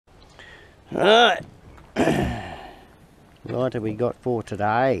Right. What have we got for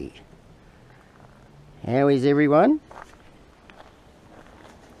today? How is everyone?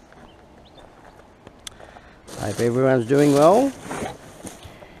 Hope everyone's doing well.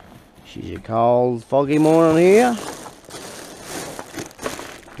 She's a cold, foggy morning here.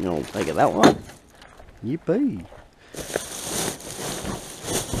 I'll take it that one. Yippee.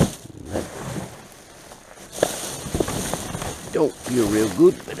 That don't feel real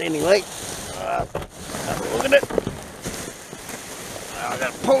good, but anyway. Have a look at it. I've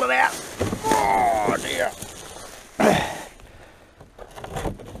got to pull it out. Oh dear.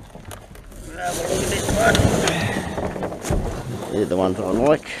 Have a look at this one. They're the ones I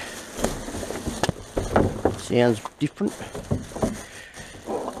like. Sounds different.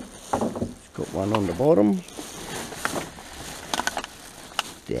 It's got one on the bottom.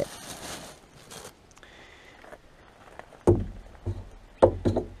 That.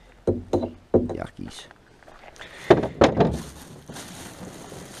 Yuckies.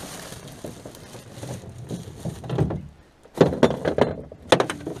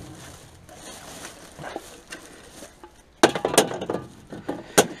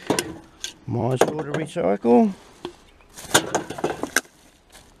 My sort of recycle.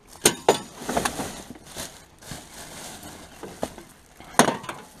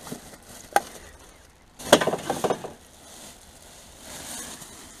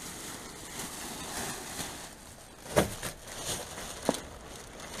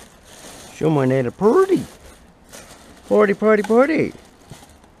 Someone had a party. Party, party, party.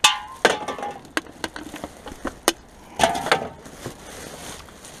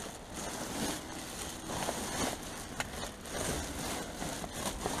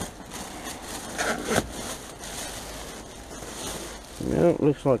 Well,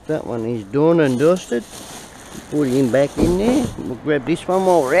 looks like that one is done and dusted. Put him back in there. We'll grab this one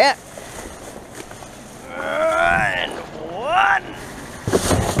while we're out. And one.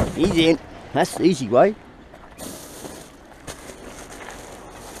 He's in. That's the easy way.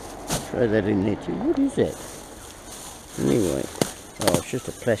 Throw that in there too. What is that? Anyway. Oh, it's just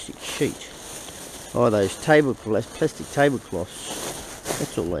a plastic sheet. Oh, those plastic tablecloths.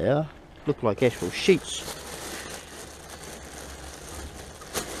 That's all they are. Look like actual sheets.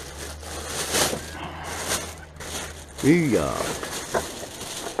 Here you go.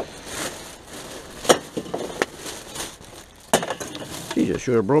 Geez, I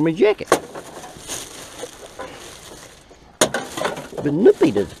should have brought my jacket. Been nippy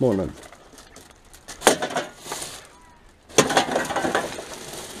this morning.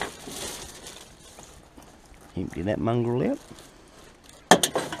 Empty that mongrel out.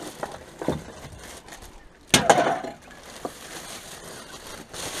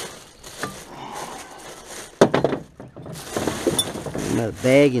 Another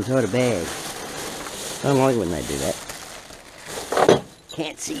bag inside a bag. I don't like when they do that.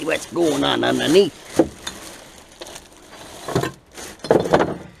 Can't see what's going on underneath.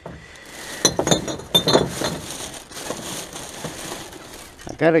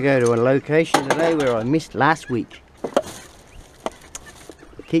 I gotta go to a location today where I missed last week. I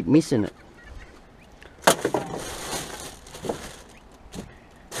keep missing it.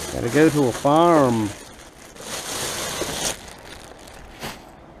 Gotta go to a farm.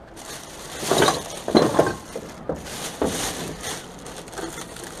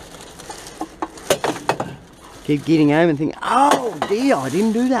 Keep getting home and thinking, oh dear, I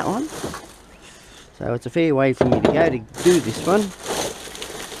didn't do that one. So it's a fair way for me to go to do this one.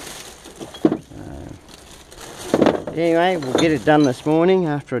 Anyway, we'll get it done this morning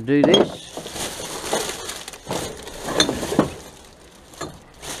after I do this.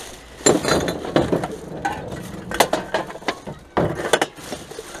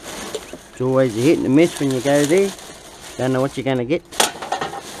 It's always a hit and a miss when you go there. Don't know what you're going to get.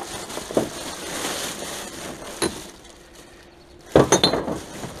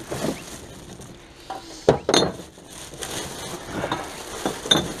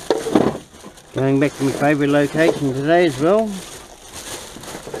 Going back to my favourite location today as well.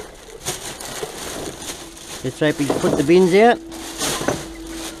 Let's hope he's put the bins out.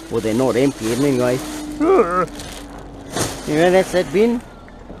 Well, they're not empty anyway. Anyway, that's that bin.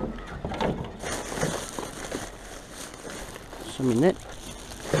 Some in that.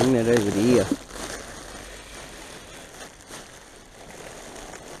 Bring that over to here.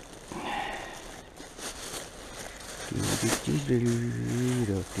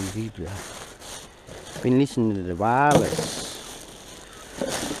 Been listening to the wireless.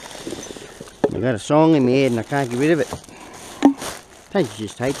 I've got a song in my head and I can't get rid of it. Don't you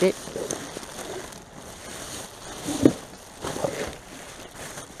just hate that?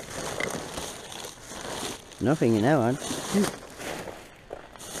 Nothing in that one.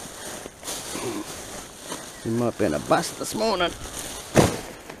 We might be on a bust this morning.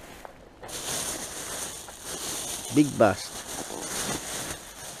 Big bust.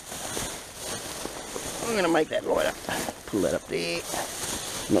 I'm going to make that lighter. Pull that up there.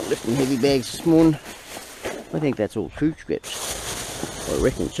 Not lifting heavy bags this morning. I think that's all food scraps. I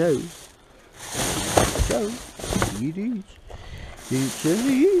reckon so. So, it is. It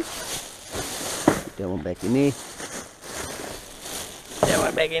certainly is. Put that one back in there. That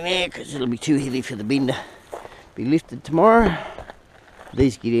one back in there because it'll be too heavy for the bin to be lifted tomorrow.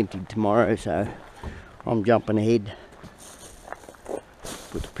 These get emptied tomorrow, so I'm jumping ahead.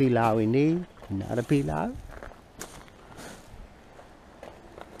 Put the pillow in there. Another pillow.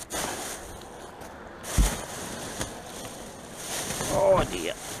 Oh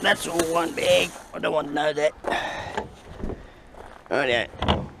dear, that's all one bag. I don't want to know that. Righto,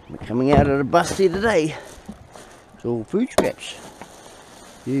 we're coming out of the bust here today. It's all food scraps.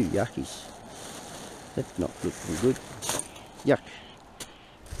 Ew, yuckies. That's not looking good. Yuck.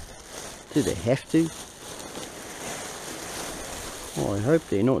 Do they have to? Oh, I hope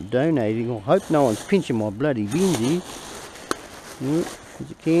they're not donating. I hope no one's pinching my bloody bins here.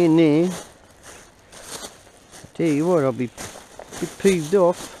 There's a can there. I tell you what, I'll be a bit peeved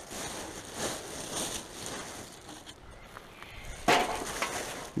off.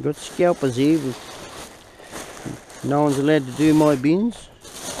 I've got scalpers here. No one's allowed to do my bins.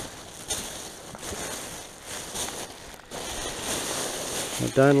 I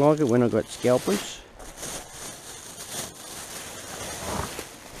don't like it when I've got scalpers.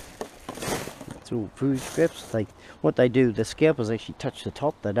 It's all food scraps. What they do, the scalpers actually touch the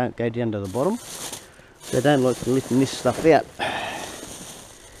top. They don't go down to the bottom. They don't like lifting this stuff out.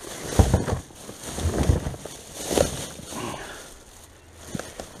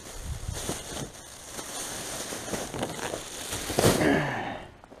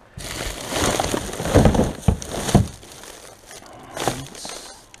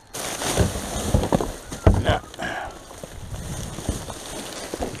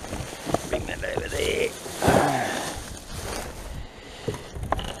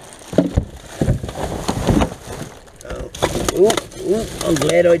 I'm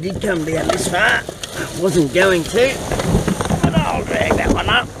glad I did come down this far. I wasn't going to, but I'll drag that one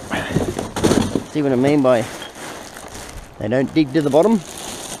up. See what I mean by they don't dig to the bottom?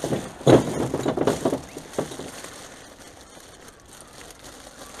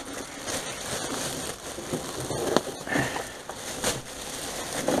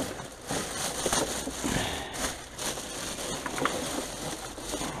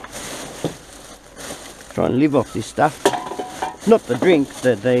 Try and live off this stuff. Not the drink,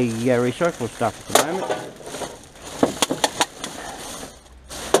 the recycled stuff at the moment.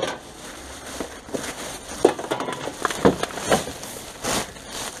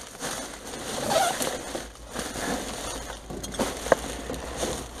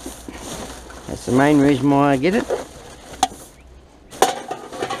 That's the main reason why I get it.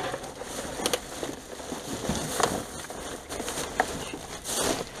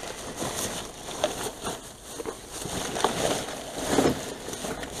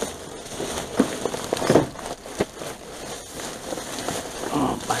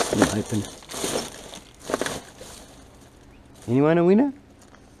 Open. Anyone a winner?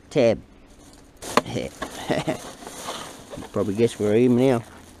 Tab. You probably guess where I am now.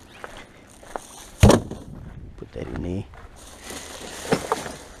 Put that in there.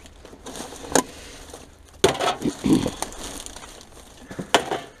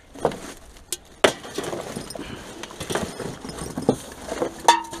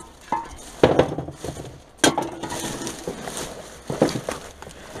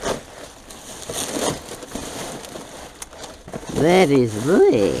 That is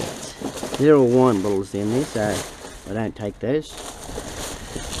that. They're all wine bottles down there, so I don't take those.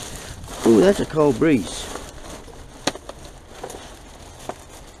 Ooh, that's a cold breeze.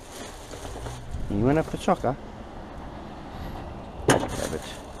 You went up for soccer? Let's have it.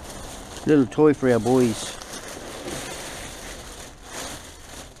 Little toy for our boys.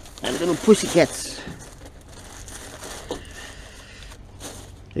 And little pussycats.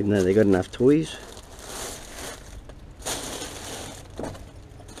 Even though they got enough toys.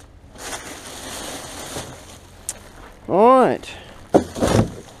 Alright,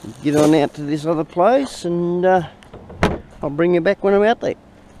 get on out to this other place and I'll bring you back when I'm out there.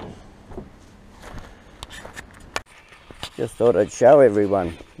 Just thought I'd show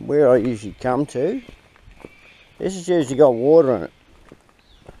everyone where I usually come to. This has usually got water in it.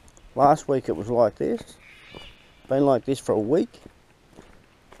 Last week it was like this. Been like this for a week.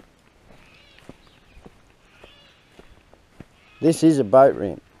 This is a boat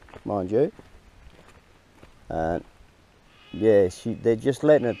ramp, mind you. Yeah, they're just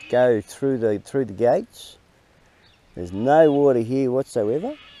letting it go through the gates. There's no water here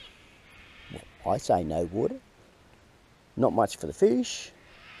whatsoever. Well, I say no water. Not much for the fish.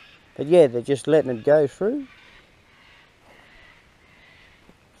 But yeah, they're just letting it go through.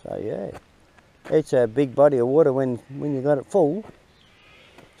 So yeah, it's a big body of water when you got it full.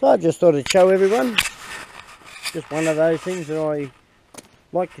 So I just thought I'd show everyone. Just one of those things that I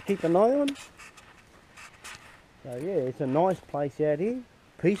like to keep an eye on. So yeah, it's a nice place out here,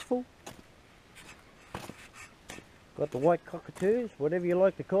 peaceful. Got the white cockatoos, whatever you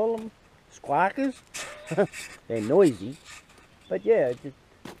like to call them, squawkers. They're noisy, but yeah,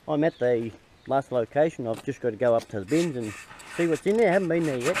 I'm at the last location. I've just got to go up to the bins and see what's in there. I haven't been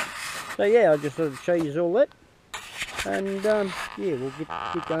there yet. So yeah, I just thought I'd show you all that, and yeah, we'll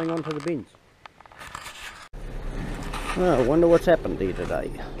get going on to the bins. Oh, I wonder what's happened here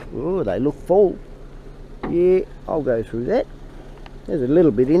today. Oh, they look full. Yeah, I'll go through that. There's a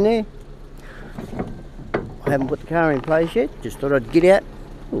little bit in there. I haven't put the car in place yet. Just thought I'd get out.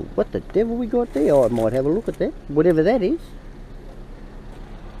 Oh, what the devil we got there? Oh, I might have a look at that. Whatever that is.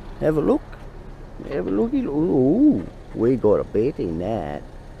 Have a look. Have a looky. Ooh, we got a bit in that.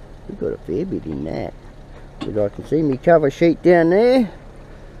 We got a fair bit in that. But I can see my cover sheet down there.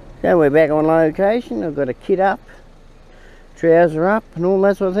 So we're back on location. I've got a kit up, trouser up, and all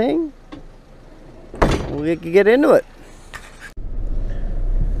that sort of thing. We'll get into it.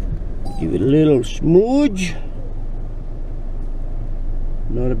 Give it a little smudge.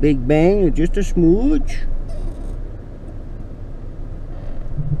 Not a big bang, just a smudge.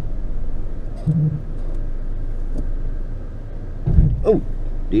 Oh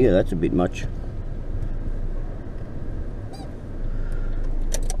dear, that's a bit much.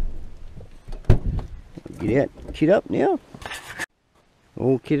 Get out, kit up now.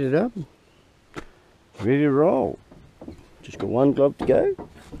 All kitted up. Ready to roll. Just got one glove to go.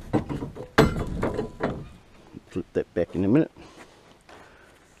 Flip that back in a minute.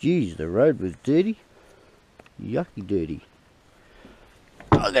 Geez, the road was dirty. Yucky dirty.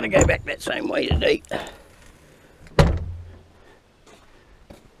 I've got to go back that same way today. Put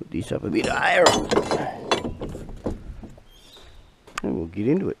this up a bit higher. And we'll get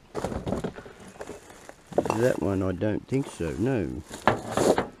into it. That one I don't think so, no.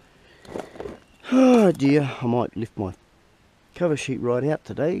 Oh dear, I might lift my cover sheet right out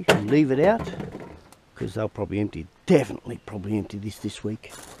today and leave it out, because they'll probably empty, definitely probably empty this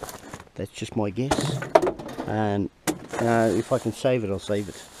week. That's just my guess. And if I can save it, I'll save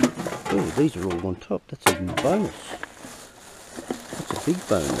it. Oh, these are all on top. That's even a bonus. That's a big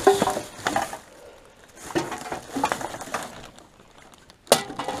bonus.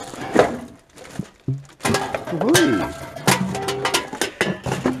 Woo-hoo.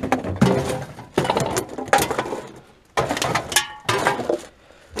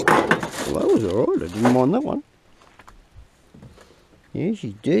 Well, that was alright, I didn't mind that one. Yeah,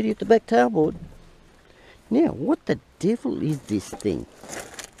 she's dirty at the back tailboard. Now, what the devil is this thing?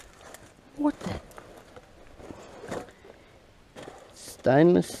 What the?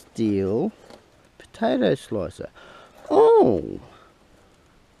 Stainless steel potato slicer. Oh!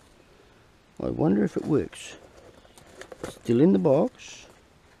 I wonder if it works. Still in the box.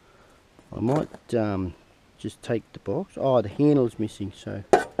 I might just take the box. Oh, the handle's missing, so...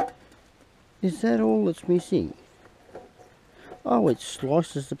 Is that all that's missing? Oh, it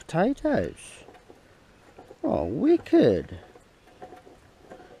slices the potatoes. Oh, wicked.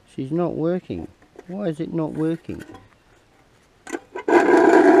 She's not working. Why is it not working?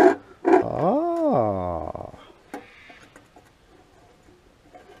 Ah.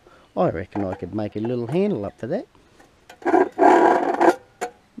 I reckon I could make a little handle up for that.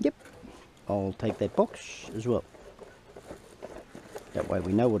 Yep. I'll take that box as well. That way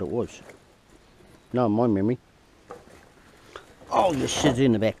we know what it was. No, my memory. Oh, your shit's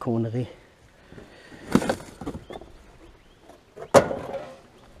in the back corner there.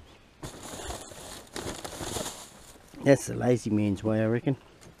 That's the lazy man's way, I reckon.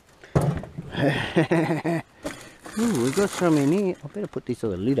 Ooh, we've got some in here. I better put this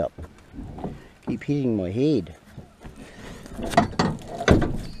other lid up. Keep hitting my head.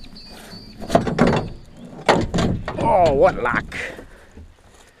 Oh, what luck!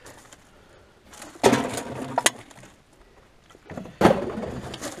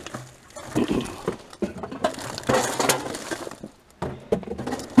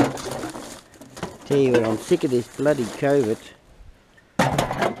 Tell you what, I'm sick of this bloody COVID.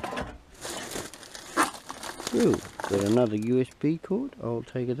 Ooh, got another USB cord. I'll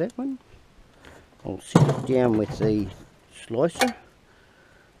take that one. I'll sit it down with the slicer.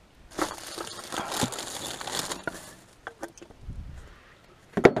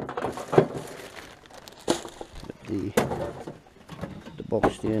 The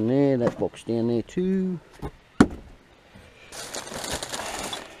box down there, that box down there too.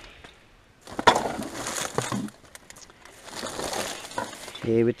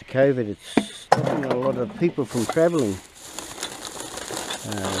 Yeah, with the COVID, it's stopping a lot of people from travelling.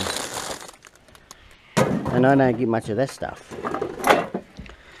 And I don't get much of that stuff.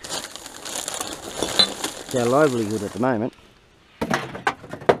 It's our livelihood at the moment.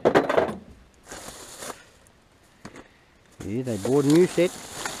 Yeah, they bought a new set.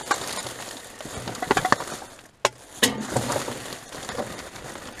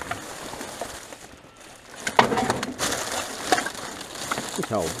 This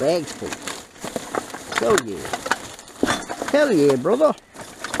whole bag's full. Hell yeah. Hell yeah, brother.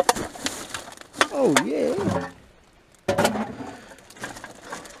 Oh yeah.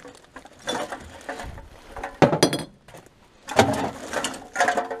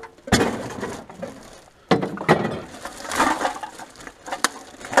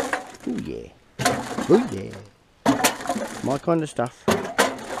 Oh yeah. Oh yeah. My kind of stuff.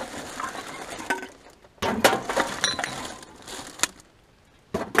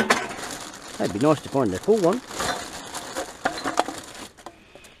 It'd be nice to find the full one.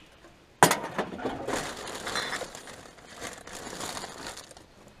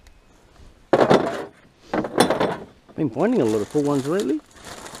 Been finding a lot of full ones lately.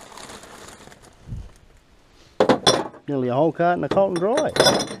 Nearly a whole carton of Colton Dry.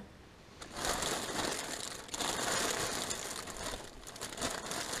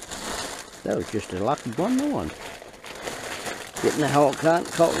 That was just a lucky one, that one. Getting the whole carton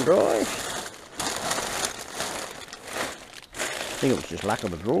of Colton Dry. I think it was just luck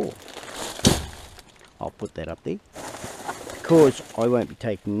of a draw. I'll put that up there. Because I won't be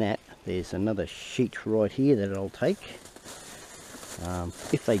taking that, there's another sheet right here that I'll take.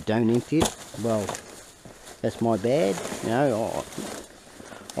 If they don't empty it, well, that's my bad. You know,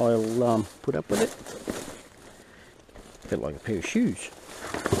 I'll put up with it. A bit like a pair of shoes,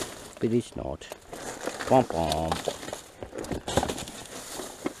 but it's not. Bom bom.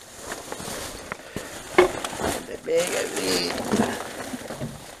 That bag over there.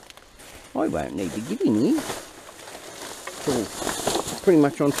 I won't need to get in here. It's all pretty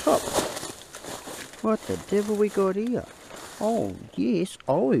much on top. What the devil we got here? Oh yes,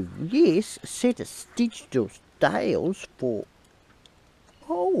 a set of digital scales for...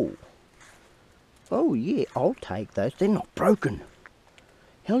 Oh yeah, I'll take those. They're not broken.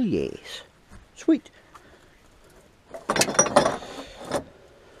 Hell yes. Sweet.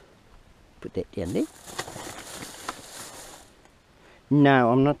 Put that down there.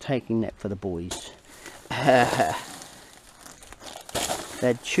 No, I'm not taking that for the boys.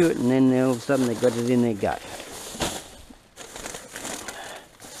 They'd chew it and then all of a sudden they got it in their gut.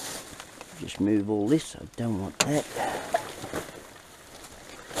 Just move all this, I don't want that.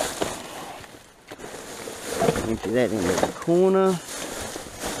 Empty that into the corner.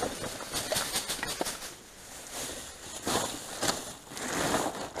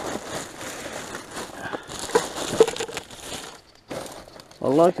 I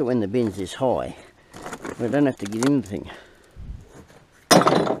like it when the bin's this high. I don't have to get anything.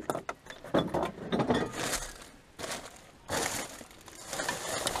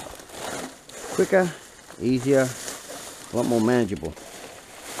 Quicker, easier, a lot more manageable.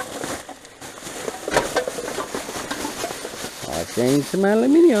 I've seen some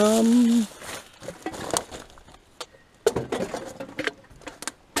aluminium.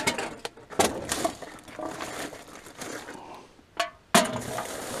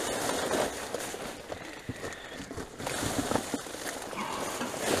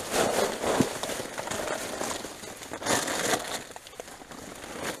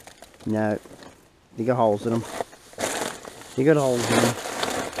 No, you got holes in them. You got holes in them.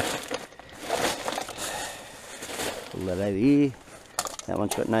 Pull that over here. That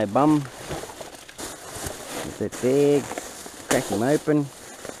one's got no bum. Get that bag. Crack them open.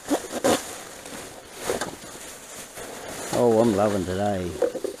 Oh, I'm loving today.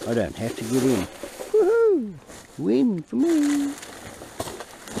 I don't have to get in. Woohoo! Win for me.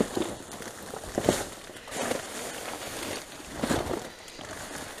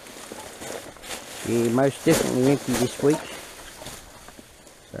 Yeah, most definitely empty this week.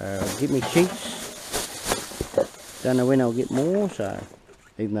 So I'll get me sheets. Don't know when I'll get more, so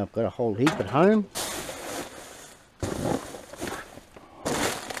even though I've got a whole heap at home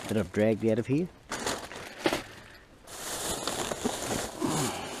that I've dragged out of here.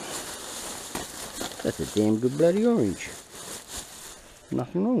 That's a damn good bloody orange.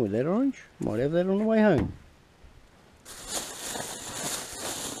 Nothing wrong with that orange. Might have that on the way home.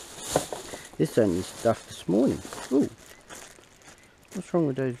 This only stuffed this morning. Ooh. What's wrong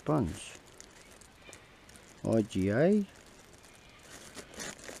with those buns? IGA.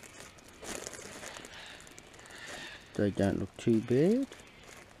 They don't look too bad.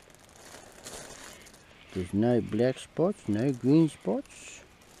 There's no black spots, no green spots.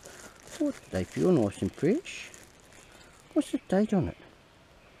 What? They feel nice and fresh. What's the date on it?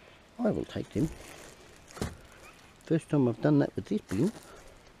 I will take them. First time I've done that with this bin.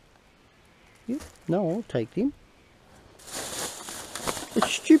 Yep, no, I'll take them. It's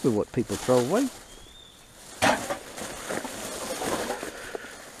stupid what people throw away.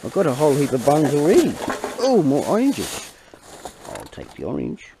 I've got a whole heap of buns already. Oh, more oranges. I'll take the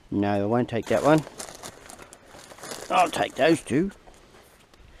orange. No, I won't take that one. I'll take those two.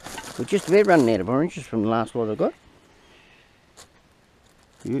 We're just about running out of oranges from the last lot I got.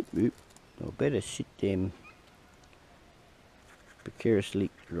 Yep, yep. I better sit them precariously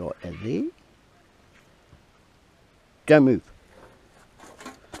right there. Don't move.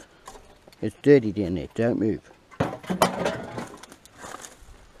 It's dirty down there. Don't move.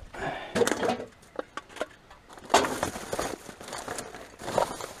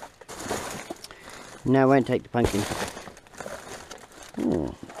 No, I won't take the pumpkin.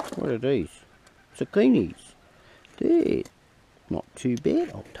 Oh, what are these? Zucchinis. They're not too bad.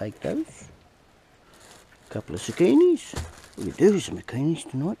 I'll take those. A couple of zucchinis. We're going to do some zucchinis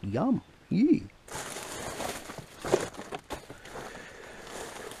tonight. Yum. Yeah.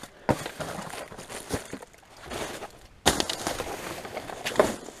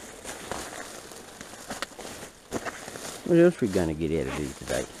 What else are we going to get out of these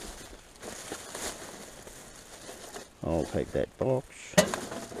today? I'll take that box.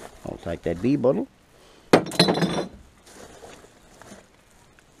 I'll take that beer bottle.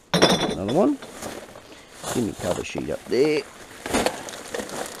 Another one. Give me cover sheet up there.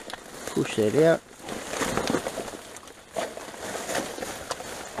 Push that out.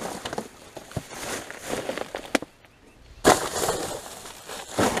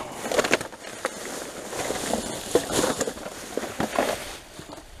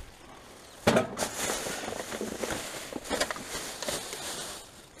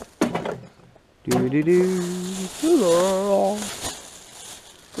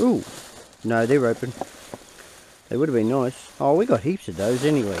 Ooh, no, they're open. They would have been nice. Oh, we got heaps of those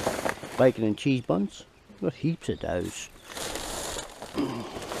anyway. Bacon and cheese buns. We got heaps of those.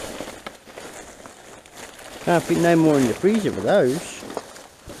 Can't fit no more in the freezer for those.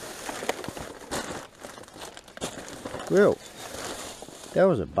 Well, that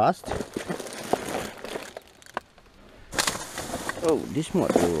was a bust. Oh, this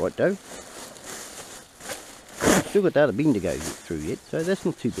might be alright though. Still got the other bin to go through yet, so that's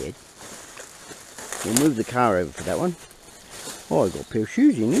not too bad. We'll move the car over for that one. Oh, I've got a pair of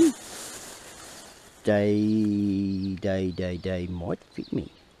shoes in here. They might fit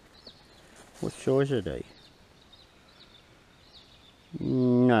me. What size are they?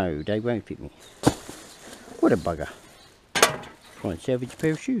 No, they won't fit me. What a bugger. Try and salvage a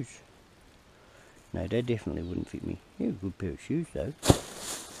pair of shoes. No, they definitely wouldn't fit me. Yeah, a good pair of shoes though.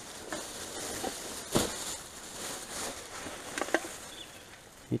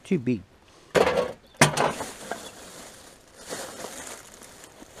 They're too big.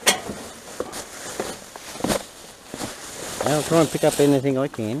 I'll try and pick up anything I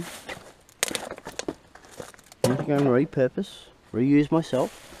can. Anything I can repurpose, reuse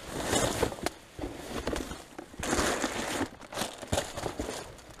myself.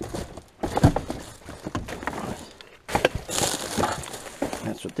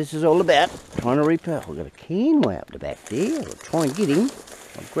 That's what this is all about. Trying to repurpose. I've got a can way up the back there. I'll try and get him.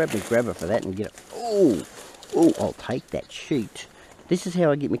 I'll grab my grabber for that and get it. Oh, oh, I'll take that sheet. This is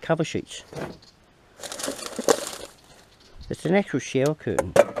how I get my cover sheets. It's an actual shower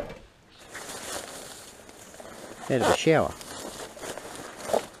curtain. Out of a shower.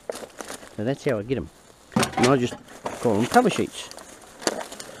 So that's how I get them. And I just call them cover sheets.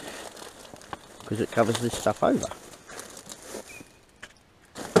 Because it covers this stuff over.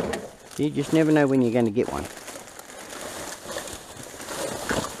 You just never know when you're going to get one.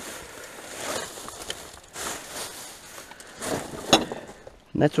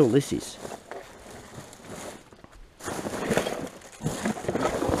 And that's all this is.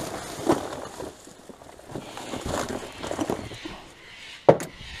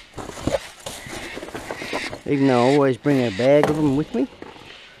 Even though I always bring a bag of them with me,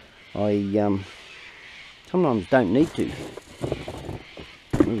 I sometimes don't need to.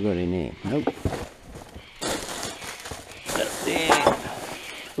 What have we got in there? Nope. Up there.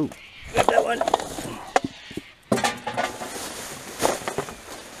 Ooh, grab that one.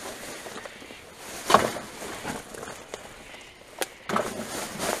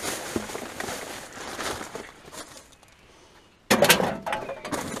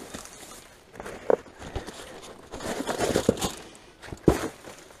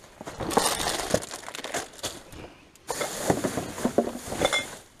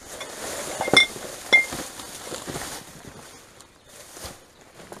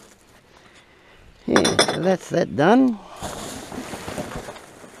 Yeah, so that's that done.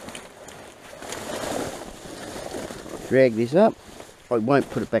 Drag this up. I won't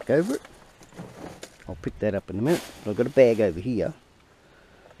put it back over it. I'll pick that up in a minute. I've got a bag over here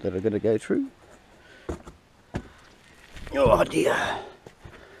that I've got to go through. Oh dear.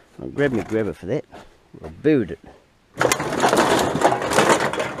 I'll grab my grabber for that. I buried it.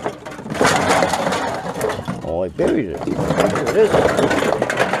 Oh, I buried it. There it is.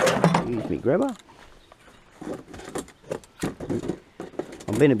 Use my grabber.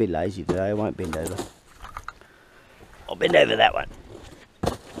 I'm being a bit lazy today. I won't bend over. I'll bend over that one.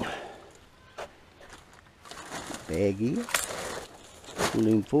 Bag here. Pull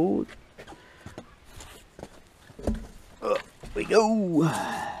him forward. Up we go.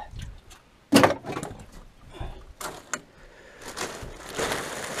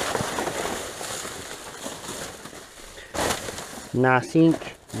 Nothing.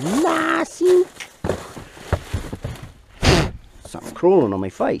 Nothing. Something crawling on my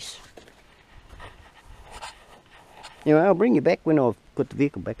face. Anyway, I'll bring you back when I've got the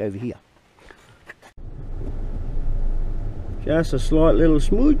vehicle back over here. Just a slight little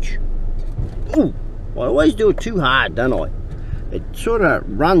smudge. Ooh, I always do it too hard, don't I? It sort of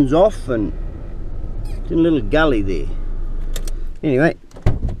runs off and it's in a little gully there. Anyway,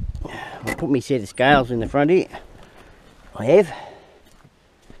 I'll put my set of scales in the front here. I have.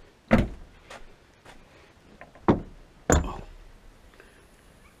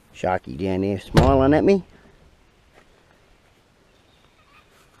 Sharky down there smiling at me.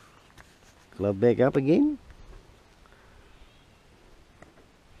 Glove back up again.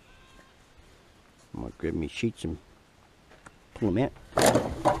 I might grab my sheets and pull them out.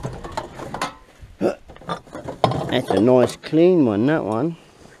 That's a nice clean one, that one.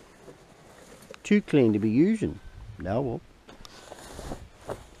 Too clean to be using. No, well,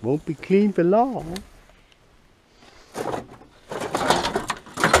 won't be clean for long.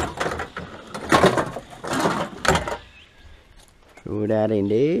 Throw that in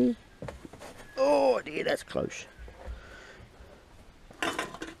there. Oh dear, that's close.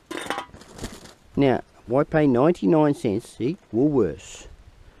 Now, why pay 99 cents, see, Woolworths,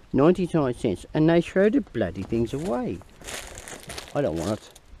 99 cents, and they throw the bloody things away. I don't want it.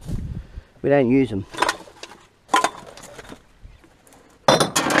 We don't use them.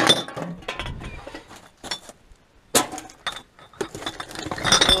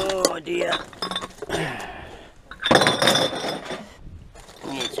 Oh dear.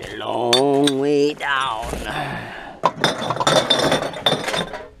 It's a long way down.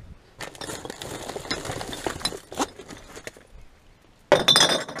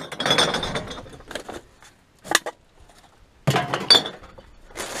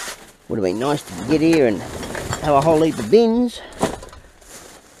 Would have been nice to get here and have a whole heap of bins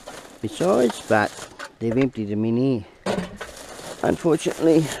besides, but they've emptied them in here.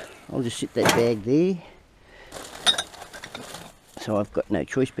 Unfortunately, I'll just sit that bag there. So I've got no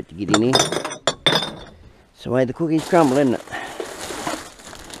choice but to get in here. It's the way the cookies crumble, isn't it?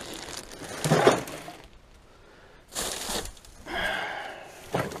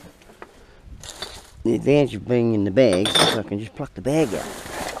 The advantage of being in the bag is I can just pluck the bag out.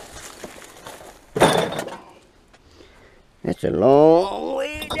 That's a long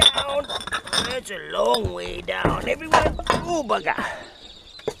way down. That's a long way down, everyone. Oh, bugger.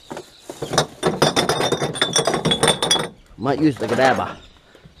 Might use the grabber.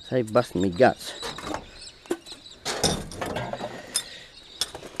 Save busting me guts.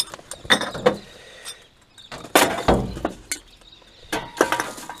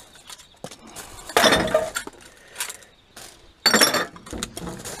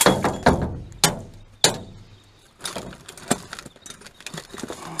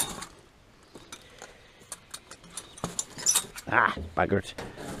 Ah, buggers.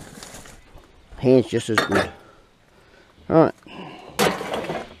 Hand's just as good. Alright.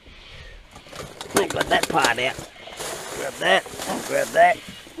 Got that part out. Grab that, grab that.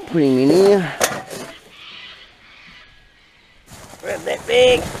 Put him in here. Grab that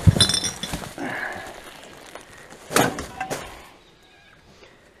bag.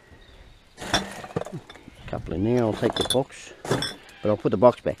 Couple in there, I'll take the box. But I'll put the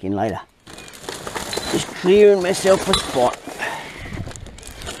box back in later. Just clearing myself a spot.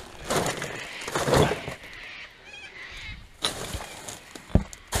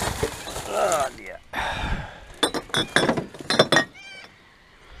 Oh dear.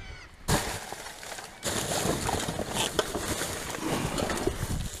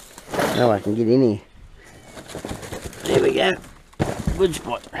 Now I can get in here. There we go. Good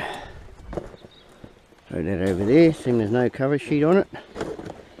spot. Throw that over there. Seeing there's no cover sheet on it.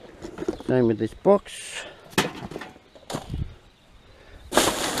 Same with this box.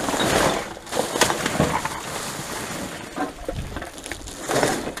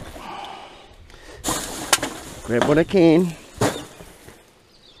 Grab what I can.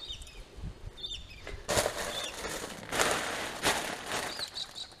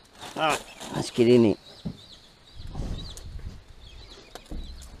 Oh, let's get in it.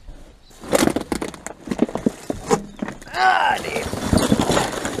 Ah, dear.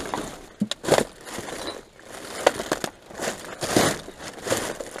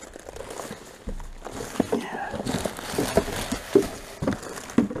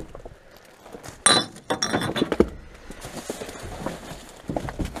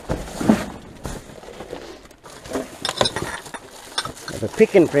 Have a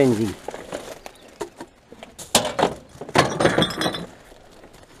picking frenzy.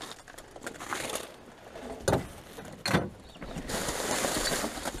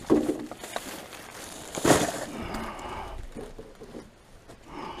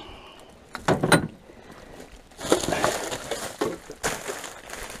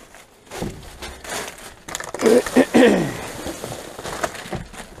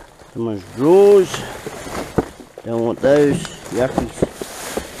 Someone's drawers. Don't want those yuckies.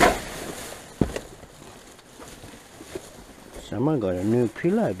 Someone got a new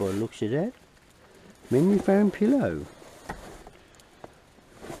pillow by the looks of that. Memory foam pillow.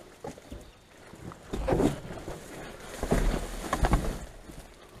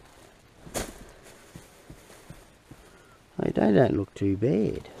 Hey, they don't look too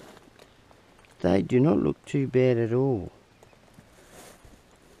bad. They do not look too bad at all.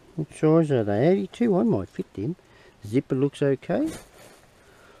 What size are they? 82? I might fit them. Zipper looks okay.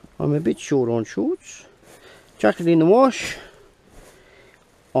 I'm a bit short on shorts. Chuck it in the wash.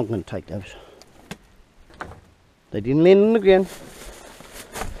 I'm going to take those. They didn't land on the ground.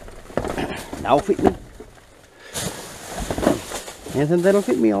 They'll fit me. Anything that'll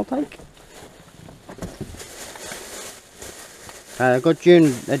fit me, I'll take. I got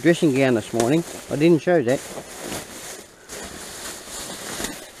June a dressing gown this morning. I didn't show that.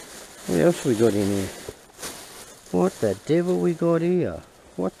 What else we got in here? What the devil we got here?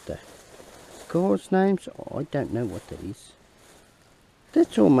 What the God's names? Oh, I don't know what that is.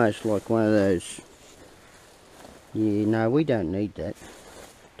 That's almost like one of those. Yeah, no, we don't need that.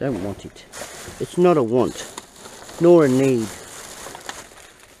 Don't want it. It's not a want, nor a need.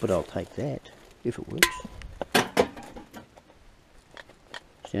 But I'll take that if it works.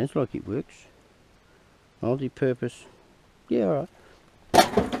 Sounds like it works. Multi-purpose. Yeah, alright.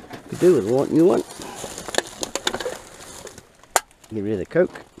 Could do with what you want. Get rid of the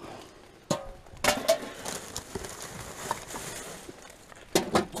Coke.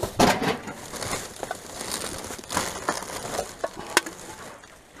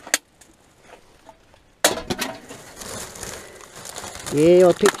 Yeah,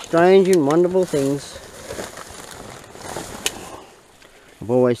 I pick strange and wonderful things. I've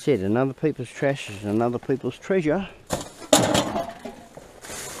always said another people's trash is another people's treasure.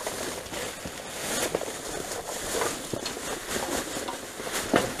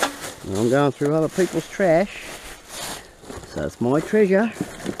 And I'm going through other people's trash, so it's my treasure.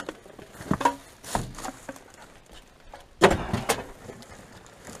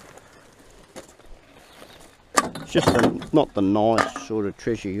 It's just not the nice sort of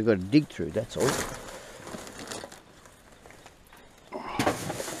treasure you've got to dig through, that's all.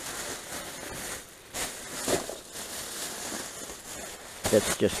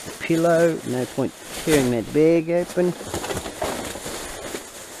 That's just the pillow, no point tearing that bag open.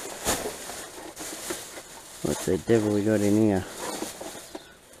 What's the devil we got in here?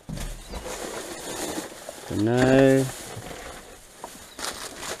 Dunno.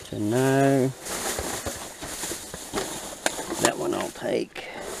 Dunno. That one I'll take.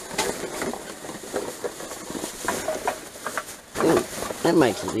 Ooh, that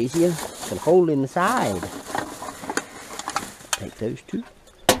makes it easier. It's a hole in the side. Take those two.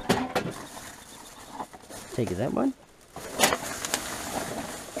 Take that one.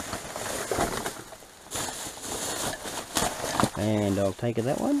 And I'll take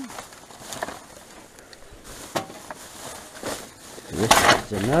that one.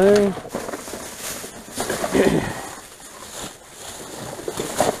 rest is a no.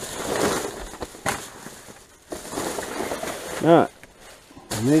 Alright,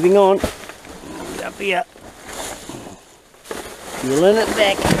 moving on. Up here. Peeling it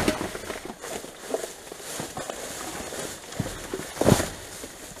back.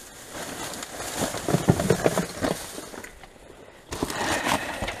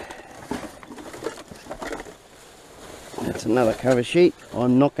 That's another cover sheet.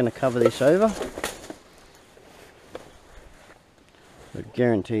 I'm not going to cover this over. I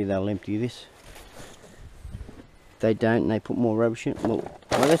guarantee they'll empty this. If they don't and they put more rubbish in it, well,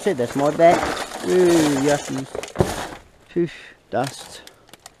 like I said, that's my bag. Ooh, yucky. Poof, dust.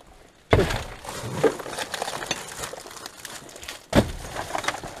 Poof.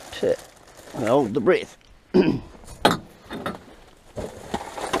 Hold the breath.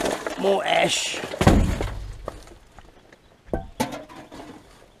 More ash.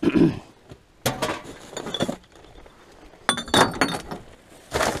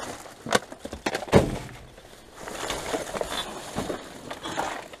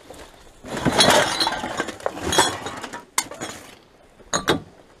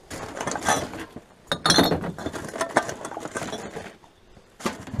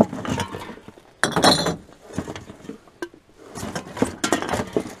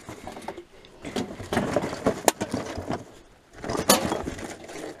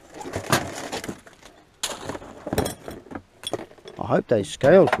 I hope those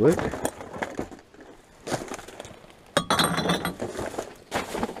scales work. I'll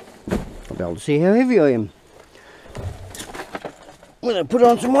be able to see how heavy I am. Whether I put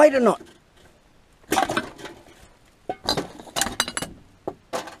on some weight or not.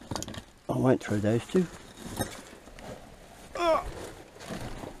 I won't throw those two.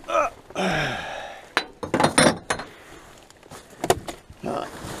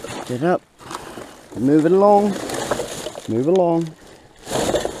 Lift it up. Move it along. Move along.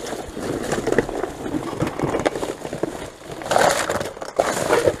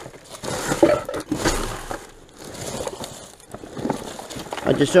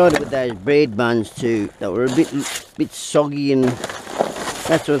 I decided with those bread buns they were a bit soggy and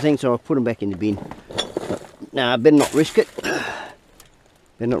that sort of thing, so I put them back in the bin. But, no, I better not risk it. Better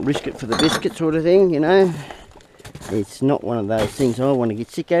not risk it for the biscuit sort of thing, you know. It's not one of those things I want to get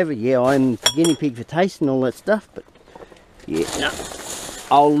sick over. Yeah, I'm the guinea pig for taste and all that stuff, but yeah, no,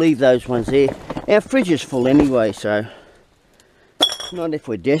 I'll leave those ones there. Our fridge is full anyway, so not if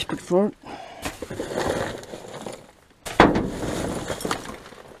we're desperate for it.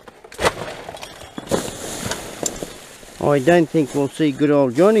 I don't think we'll see good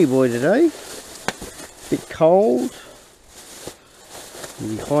old Johnny boy today. Bit cold.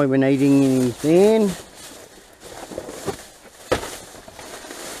 He's hibernating in his van.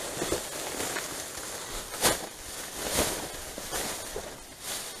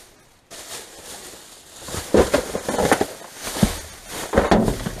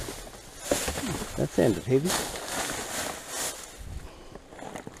 That sounded heavy.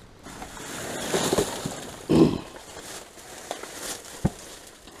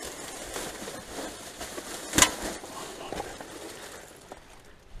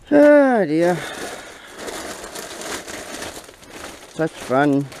 Oh dear. Such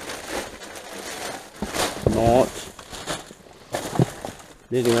fun. Not.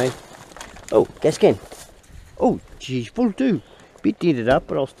 Anyway. Oh, gas can. Oh, geez, full too. Bit dented up,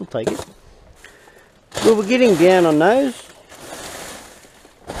 but I'll still take it. Well, we're getting down on those.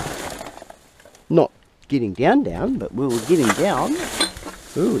 Not getting down, but we were getting down.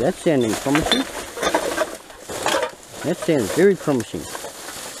 Ooh, that's sounding promising. That sounds very promising.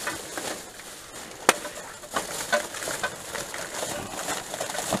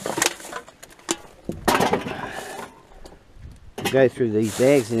 We'll go through these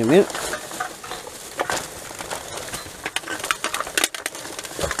bags in a minute.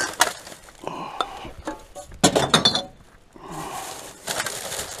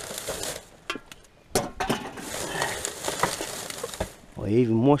 I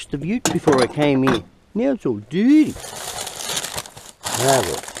even washed the ute before I came here. Now it's all dirty. Ah,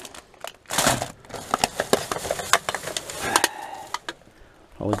 well.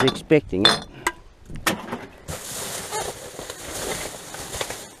 I was expecting it.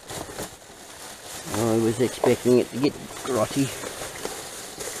 I was expecting it to get grotty.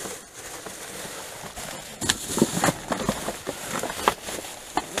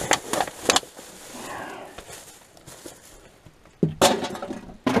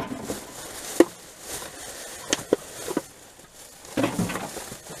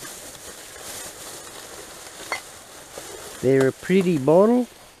 They're a pretty bottle,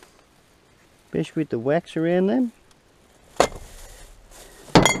 especially with the wax around them.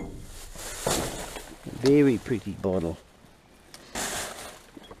 Very pretty bottle.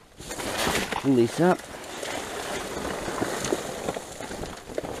 Pull this up.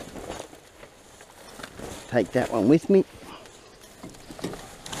 Take that one with me.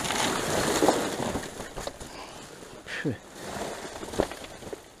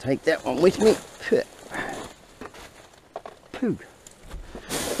 Take that one with me.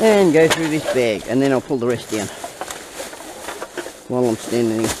 And go through this bag, and then I'll pull the rest down while I'm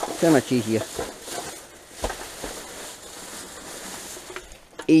standing here. So much easier.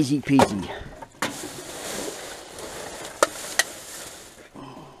 Easy peasy.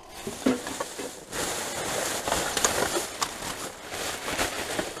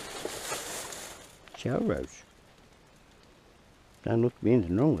 Shower rose. Don't look to be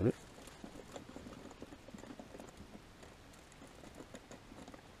anything wrong with it.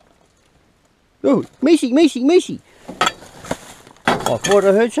 Oh, Macy, Macy, Macy! I thought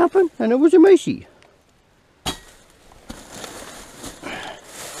I heard something, and it was a Macy.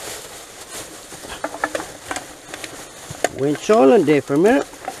 Went silent there for a minute.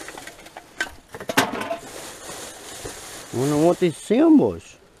 Wonder what this sound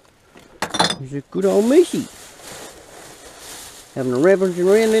was. It was a good old Macy. Having a ravaging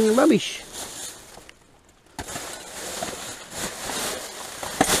around in the rubbish.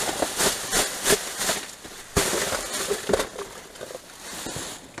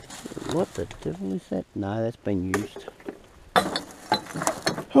 What the devil is that? No, that's been used.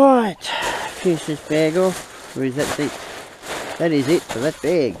 Right, finish this bag off. Or is that deep? That is it for that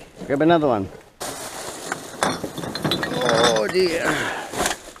bag. Grab another one. Oh dear.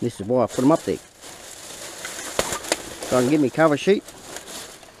 This is why I put them up there. So I can get my cover sheet.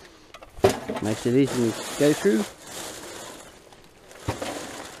 Makes it easy to go through.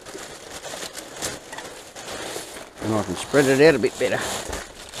 And I can spread it out a bit better.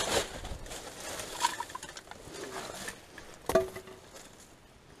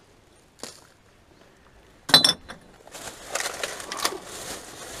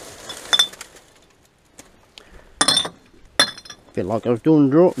 Felt like I was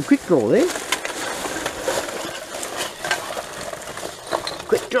doing quick draw there.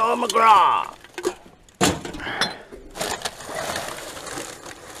 Quick draw McGraw.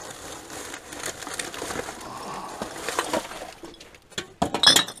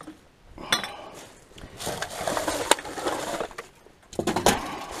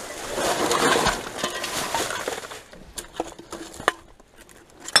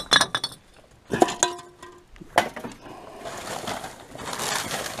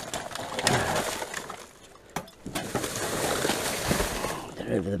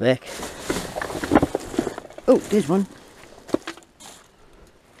 Over the back. Oh, there's one.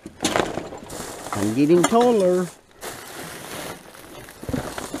 I'm getting taller.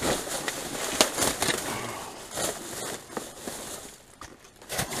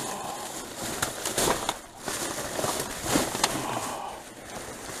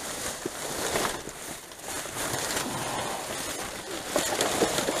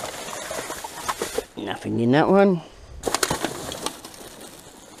 Nothing in that one.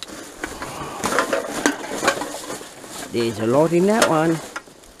 There's a lot in that one.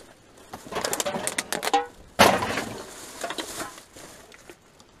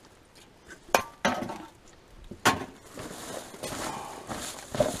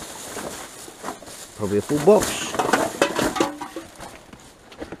 Probably a full box.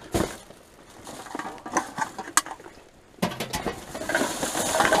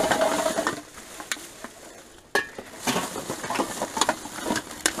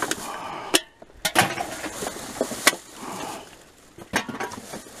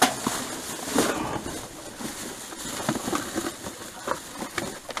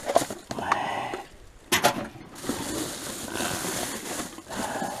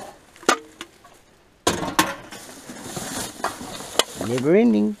 Never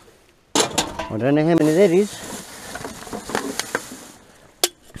ending. I don't know how many that is.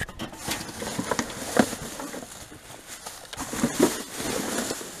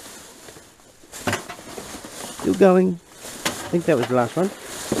 Still going. I think that was the last one.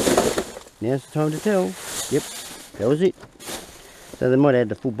 Now's the time to tell. Yep, that was it. So they might add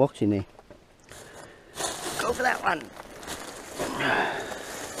the full box in there. Go for that one.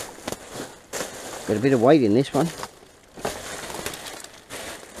 Got a bit of weight in this one.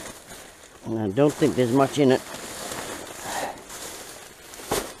 I don't think there's much in it.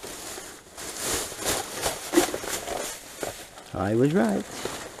 I was right.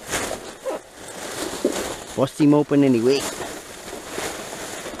 Bust him open anyway.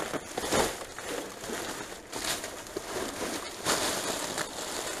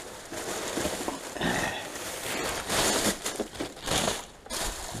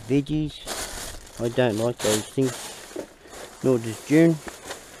 Veggies. I don't like those things. Nor does June.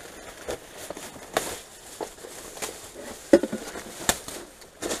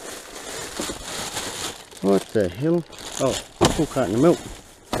 What the hell? Oh, full carton of milk.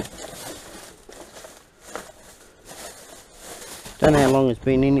 Don't know how long it's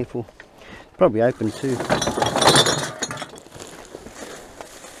been in here for. Probably open too.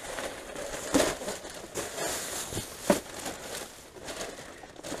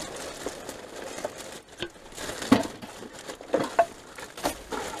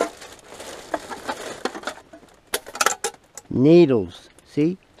 Needles,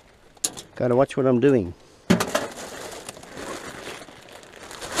 see? Gotta watch what I'm doing.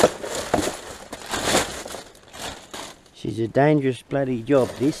 This is a dangerous bloody job,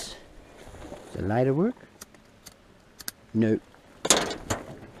 this. Is it later work? No.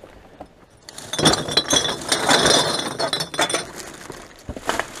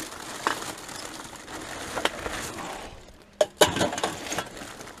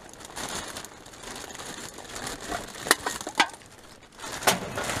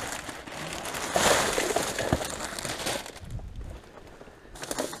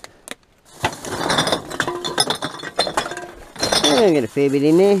 I got a fair bit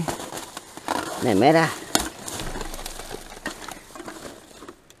in there. No matter.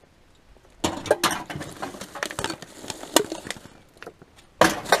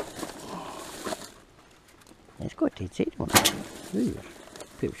 That's got dead set on it. Ooh,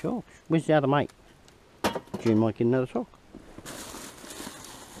 bit of sharks. Where's the other mate? June might get another sock.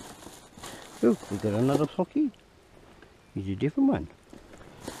 Oh, we've got another sock here. Here's a different one.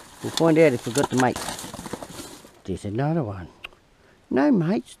 We'll find out if we've got the mate. There's another one. No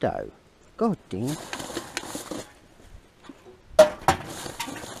mates though. God damn.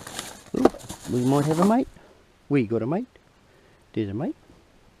 Ooh, we might have a mate. We got a mate. There's a mate.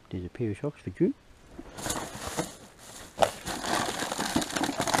 There's a pair of socks for June.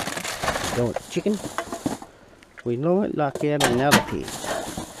 Go with the chicken. We might luck out on another pair.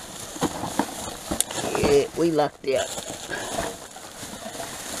 Yeah, we lucked out.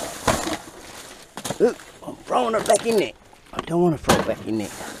 Ooh, I'm throwing it back in there. I don't want to throw it back in there.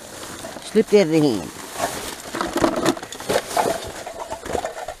 Slipped out of the hand.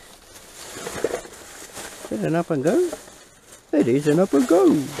 Is that an up and go? It is an up and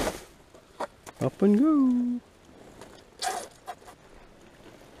go. Up and go.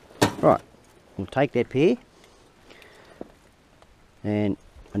 Right, we'll take that pair. And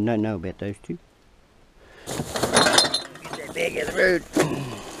I don't know about those two. Get that bag out of the road.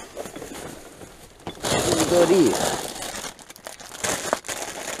 What have we got here?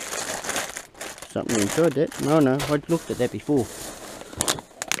 Something inside that. No, I looked at that before.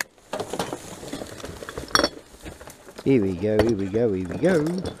 Here we go, here we go, here we go.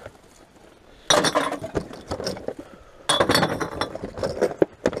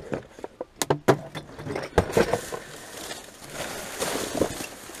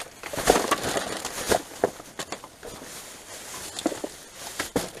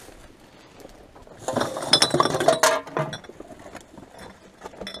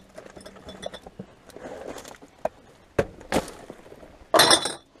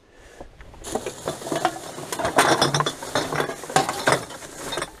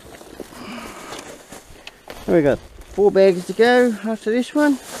 We got 4 bags to go after this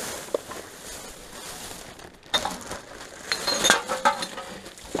one.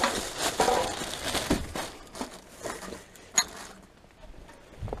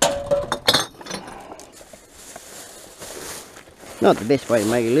 Not the best way to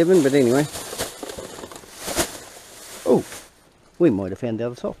make a living, but anyway. Oh, we might have found the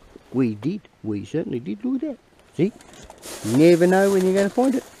other sock. We did. We certainly did. Look at that. See? You never know when you're going to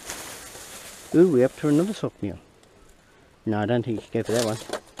find it. Ooh, we're up to another sock now. No, I don't think you should go for that one.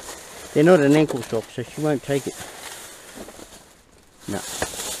 They're not an ankle sock, so she won't take it. No,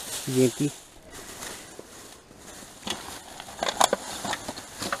 she's empty.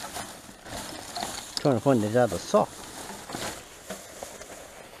 Trying to find this other sock.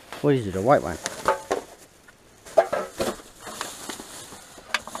 What is it, a white one?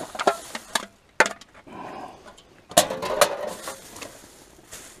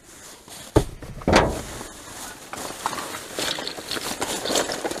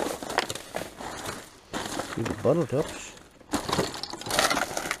 Bottle tops.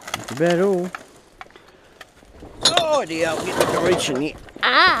 That's about all. Oh dear, I'll get the direction here.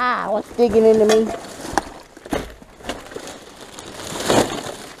 Ah, what's digging into me?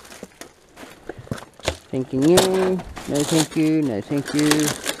 Thanking you. No thank you. No thank you.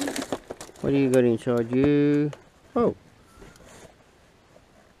 What do you got inside you? Oh.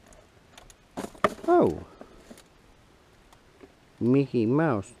 Oh. Mickey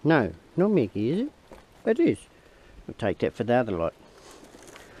Mouse. No, not Mickey, is it? It is. I'll take that for the other lot.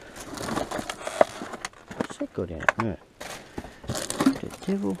 What's that got out? No. The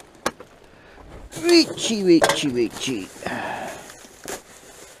devil. Richie, Richie, Richie.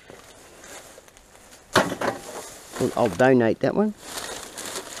 Well, I'll donate that one.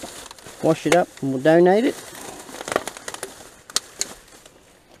 Wash it up and we'll donate it.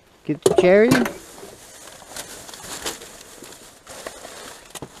 Give it to charity.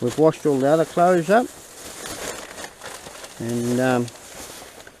 We've washed all the other clothes up. And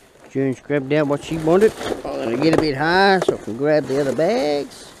June's grabbed out what she wanted. I'm going to get a bit higher so I can grab the other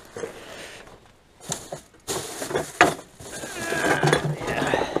bags.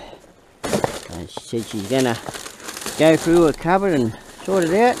 And she said she's going to go through her cupboard and sort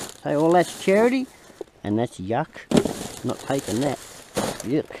it out. Say, well, that's charity. And that's yuck. Not taking that.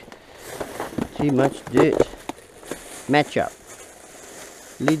 Yuck. Too much dirt. Match up.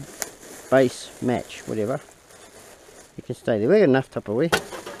 Lid, base, match, whatever. You can stay there. We've got enough Tupperware.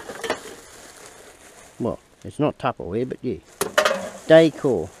 Well, it's not Tupperware, but yeah.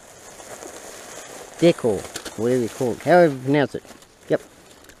 Decor, whatever you call it. However you pronounce it. Yep.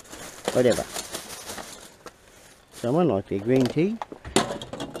 Whatever. Someone like their green tea.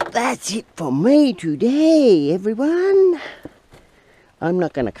 That's it for me today, everyone. I'm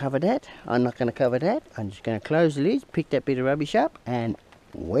not going to cover that. I'm not going to cover that. I'm just going to close the lid, pick that bit of rubbish up, and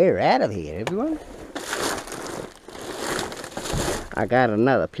we're out of here, everyone. I got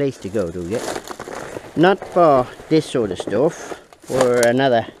another place to go to yet. Not for this sort of stuff, or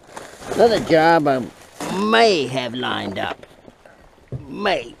another job I may have lined up.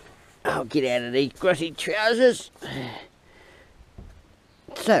 I'll get out of these grotty trousers.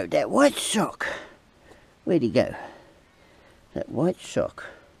 So, that white sock, where'd he go? That white sock,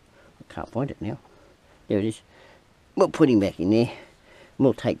 I can't find it now. There it is. We'll put him back in there.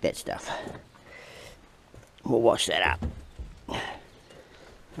 We'll take that stuff. We'll wash that up.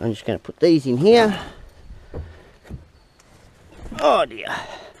 I'm just going to put these in here. Oh dear.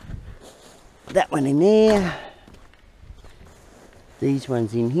 That one in there. These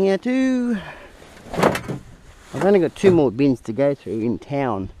ones in here too. I've only got 2 more bins to go through in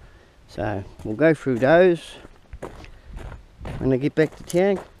town. So we'll go through those. When I get back to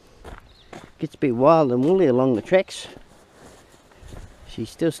town, gets a bit wild and woolly along the tracks. She's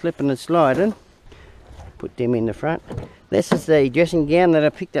still slipping and sliding. Put them in the front. This is the dressing gown that I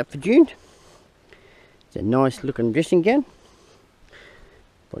picked up for June. It's a nice looking dressing gown.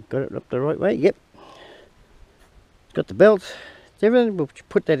 If I got it up the right way, yep. It's got the belt, it's everything. We'll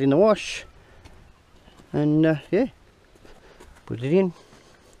put that in the wash. And yeah, put it in.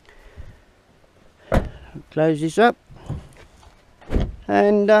 Close this up.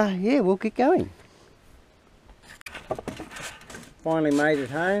 And yeah, we'll get going. Finally made it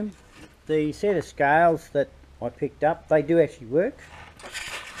home. The set of scales that I picked up, they do actually work.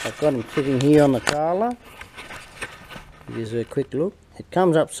 I've got them sitting here on the trailer. Here's a quick look. It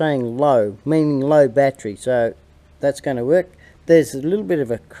comes up saying low, meaning low battery, so that's going to work. There's a little bit of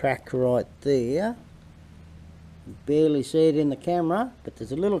a crack right there. You barely see it in the camera, but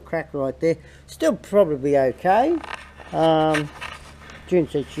there's a little crack right there. Still probably okay. June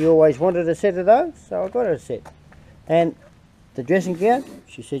said she always wanted a set of those, so I got her a set. And the dressing gown,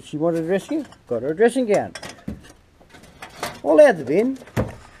 she said she wanted a dressing gown, got her a dressing gown. All out the bin.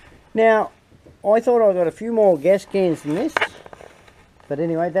 Now, I thought I got a few more gas cans than this, but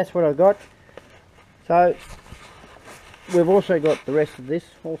anyway, that's what I got. So, we've also got the rest of this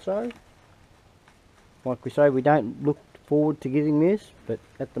also. Like we say, we don't look forward to getting this, but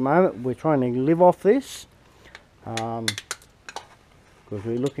at the moment we're trying to live off this. Because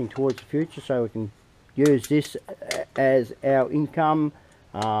we're looking towards the future, so we can use this as our income.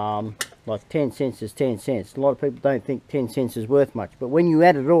 Like 10 cents is 10 cents. A lot of people don't think 10 cents is worth much, but when you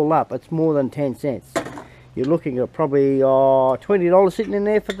add it all up, it's more than 10 cents. You're looking at probably $20 sitting in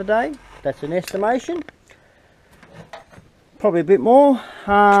there for the day. That's an estimation. Probably a bit more.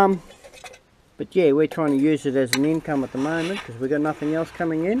 But yeah, we're trying to use it as an income at the moment because we've got nothing else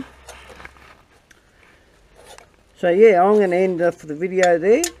coming in. So yeah, I'm going to end for the video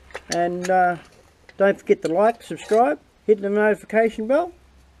there. And don't forget to like, subscribe, hit the notification bell.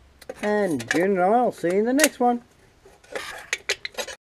 And June and I'll see you in the next one.